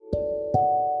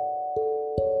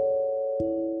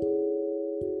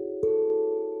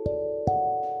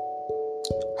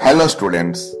Hello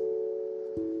students,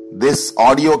 this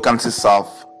audio consists of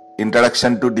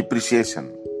Introduction to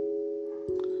Depreciation.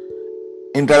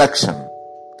 Introduction.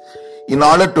 In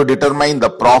order to determine the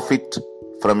profit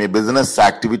from a business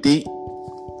activity,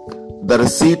 the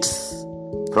receipts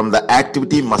from the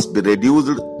activity must be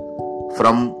reduced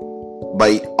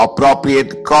by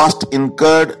appropriate cost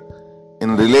incurred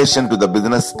in relation to the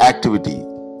business activity.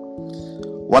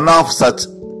 One of such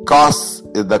costs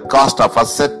is the cost of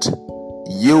asset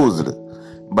used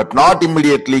but not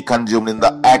immediately consumed in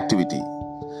the activity.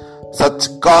 Such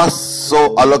costs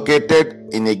so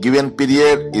allocated in a given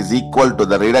period is equal to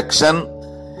the reduction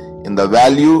in the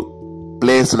value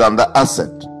placed on the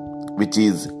asset, which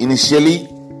is initially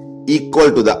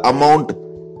equal to the amount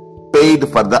paid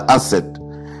for the asset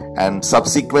and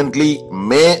subsequently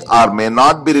may or may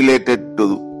not be related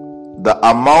to the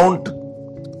amount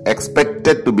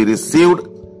expected to be received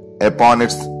upon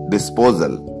its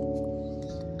disposal.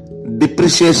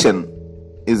 Depreciation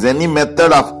is any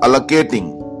method of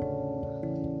allocating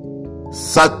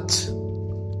such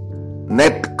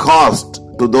net cost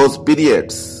to those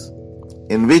periods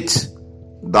in which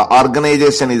the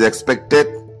organization is expected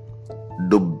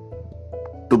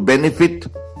to benefit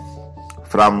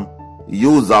from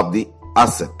use of the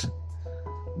asset.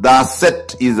 The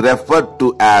asset is referred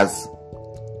to as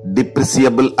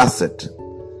depreciable asset.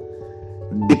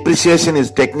 Depreciation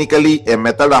is technically a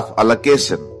method of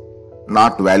allocation,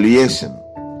 not valuation,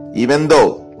 even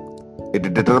though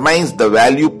it determines the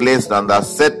value placed on the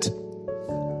asset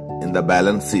in the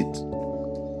balance sheet.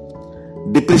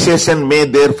 Depreciation may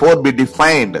therefore be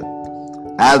defined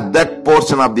as that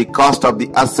portion of the cost of the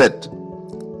asset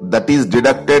that is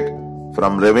deducted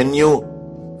from revenue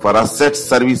for asset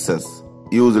services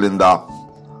used in the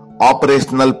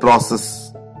operational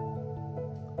processes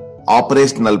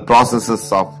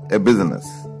of a business.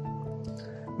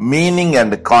 Meaning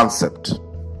and concept.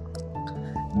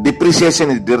 Depreciation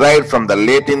is derived from the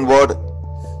Latin word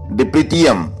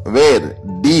depretium, where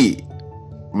D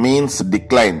means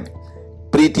decline,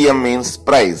 pretium means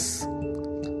price.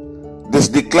 This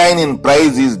decline in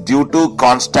price is due to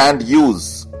constant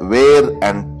use, wear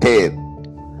and tear.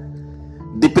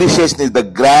 Depreciation is the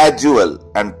gradual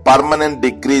and permanent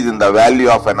decrease in the value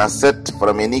of an asset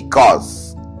from any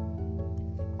cause.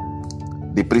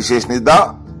 Depreciation is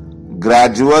the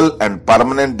gradual and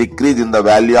permanent decrease in the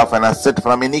value of an asset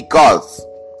from any cause.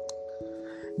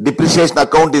 Depreciation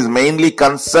account is mainly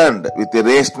concerned with a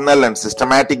rational and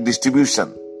systematic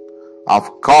distribution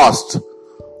of cost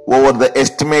over the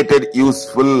estimated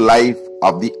useful life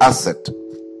of the asset.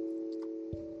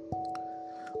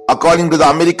 According to the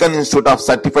American Institute of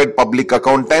Certified Public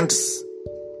Accountants,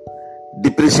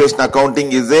 depreciation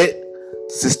accounting is a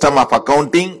system of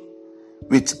accounting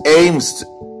which aims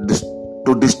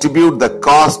to distribute the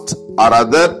cost or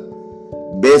other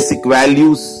basic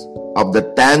values of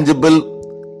the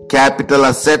tangible capital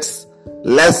assets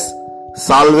less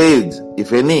salvage,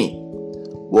 if any,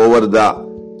 over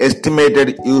the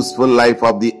estimated useful life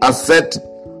of the asset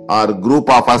or group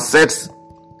of assets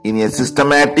in a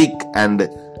systematic and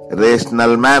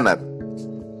rational manner.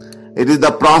 It is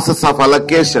the process of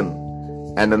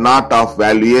allocation and not of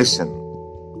valuation.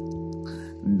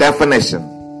 Definition.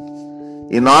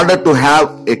 In order to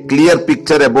have a clear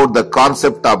picture about the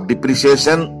concept of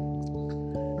depreciation,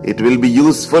 it will be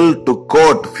useful to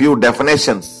quote few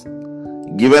definitions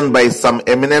given by some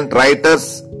eminent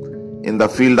writers in the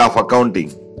field of accounting.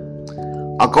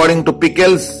 According to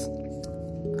Pickles,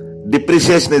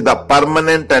 depreciation is the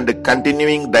permanent and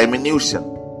continuing diminution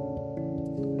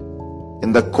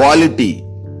in the quality,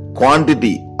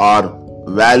 quantity or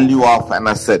value of an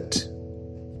asset.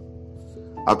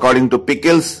 According to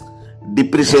Pickles,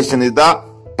 depreciation is the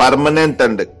permanent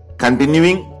and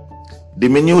continuing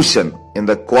diminution in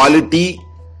the quality,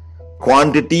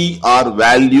 quantity or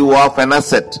value of an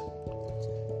asset.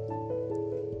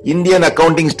 Indian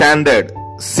Accounting Standard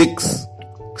 6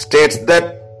 states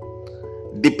that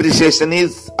depreciation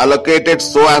is allocated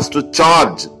so as to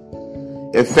charge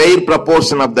a fair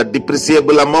proportion of the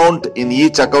depreciable amount in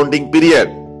each accounting period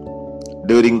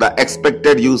during the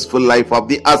expected useful life of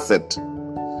the asset.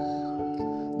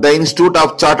 The Institute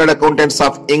of Chartered Accountants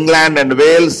of England and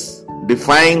Wales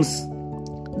defines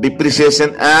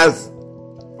depreciation as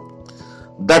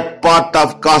that part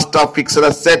of cost of fixed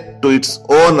asset to its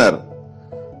owner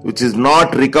which is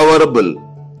not recoverable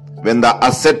when the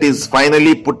asset is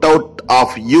finally put out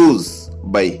of use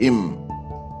by him.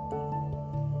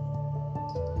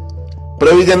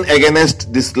 Provision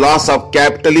against this loss of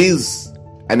capital is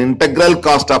an integral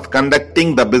cost of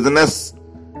conducting the business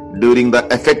during the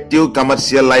effective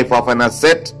commercial life of an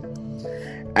asset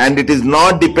and it is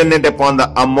not dependent upon the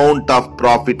amount of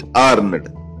profit earned.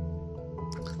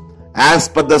 As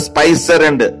per the Spicer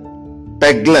and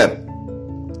Pegler,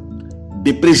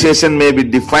 depreciation may be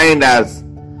defined as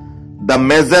the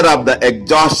measure of the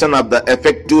exhaustion of the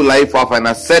effective life of an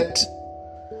asset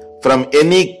from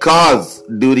any cause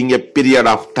during a period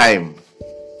of time.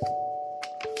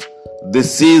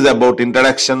 This is about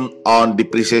introduction on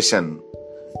depreciation.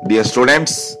 Dear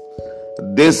students,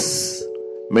 this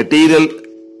material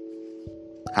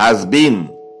has been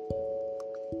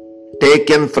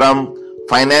taken from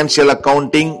financial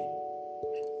accounting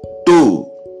to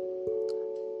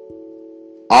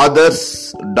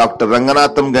authors Dr.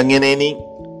 Ranganatham Ganganeni,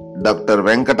 Dr.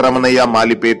 Venkataramanaya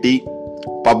Malipeti,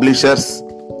 publishers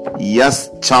S.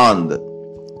 Chand,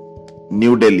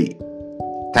 New Delhi.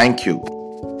 Thank you.